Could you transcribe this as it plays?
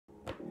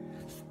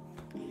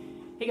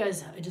Hey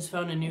guys, I just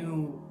found a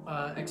new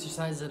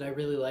exercise that I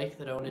really like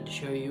that I wanted to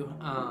show you.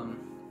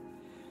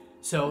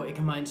 So it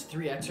combines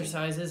 3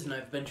 exercises, and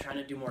I've been trying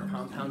to do more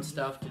compound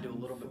stuff to do a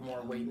little bit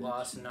more weight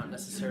loss and not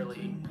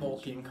necessarily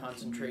bulking,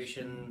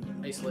 concentration,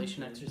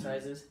 isolation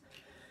exercises.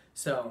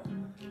 So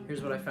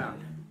here's what I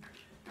found.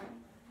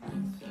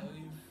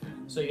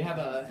 So you have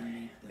a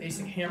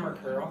basic hammer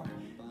curl,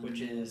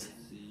 which is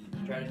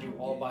try to do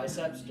all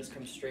biceps, just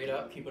come straight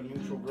up, keep a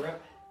neutral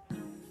grip.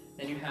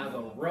 Then you have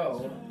a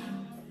row,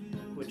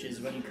 which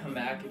is when you come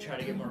back, you try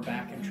to get more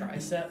back and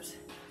triceps.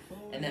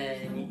 And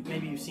then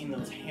maybe you've seen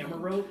those hammer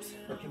ropes,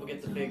 where people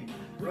get the big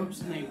ropes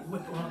and they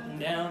whip them up and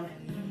down,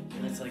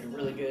 and it's like a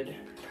really good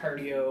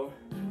cardio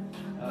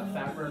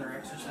fat burner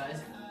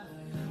exercise.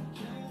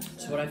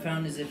 So what I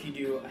found is if you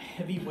do a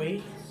heavy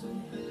weight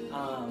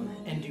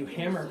and do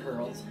hammer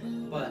curls,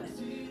 but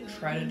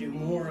try to do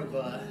more of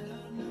a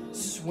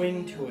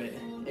swing to it,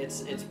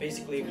 it's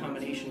basically a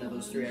combination of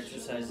those 3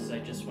 exercises I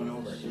just went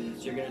over.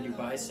 So you're going to do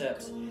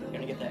biceps, you're going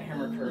to get that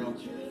hammer curl,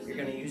 you're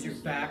going to use your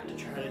back to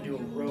try to do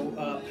a row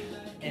up,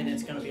 and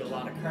it's going to be a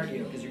lot of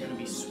cardio because you're going to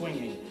be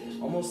swinging,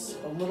 almost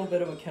a little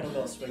bit of a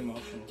kettlebell swing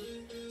motion.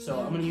 So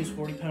I'm going to use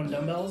 40-pound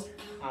dumbbells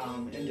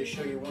and just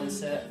show you 1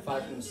 set,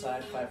 5 from the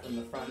side, 5 from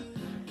the front.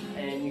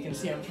 And you can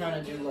see I'm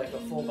trying to do like a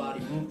full body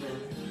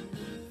movement.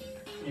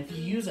 And if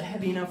you use a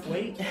heavy enough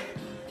weight,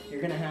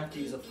 you're going to have to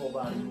use a full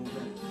body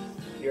movement.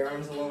 Your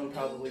arms alone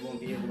probably won't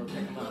be able to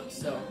pick them up.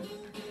 So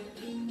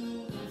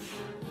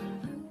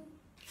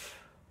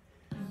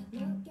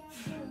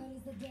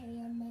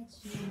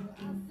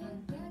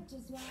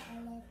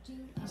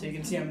you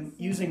can see I'm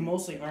using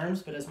mostly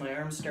arms, but as my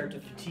arms start to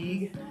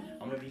fatigue,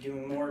 I'm going to be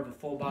doing more of a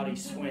full body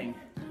swing.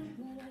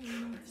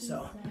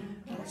 So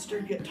when I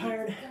start to get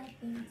tired,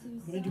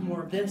 I'm going to do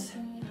more of this.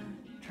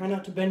 Try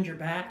not to bend your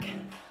back,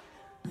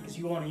 because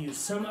you want to use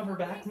some upper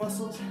back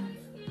muscles,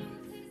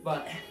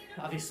 but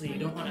obviously you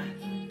don't want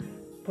to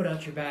put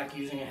out your back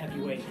using a heavy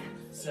weight.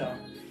 So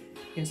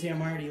you can see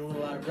I'm already a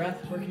little out of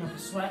breath, working up a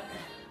sweat.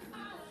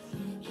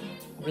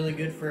 Really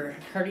good for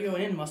cardio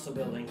and muscle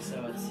building,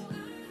 so it's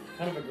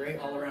kind of a great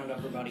all-around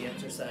upper body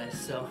exercise.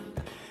 So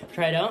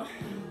try it out,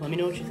 let me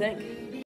know what you think.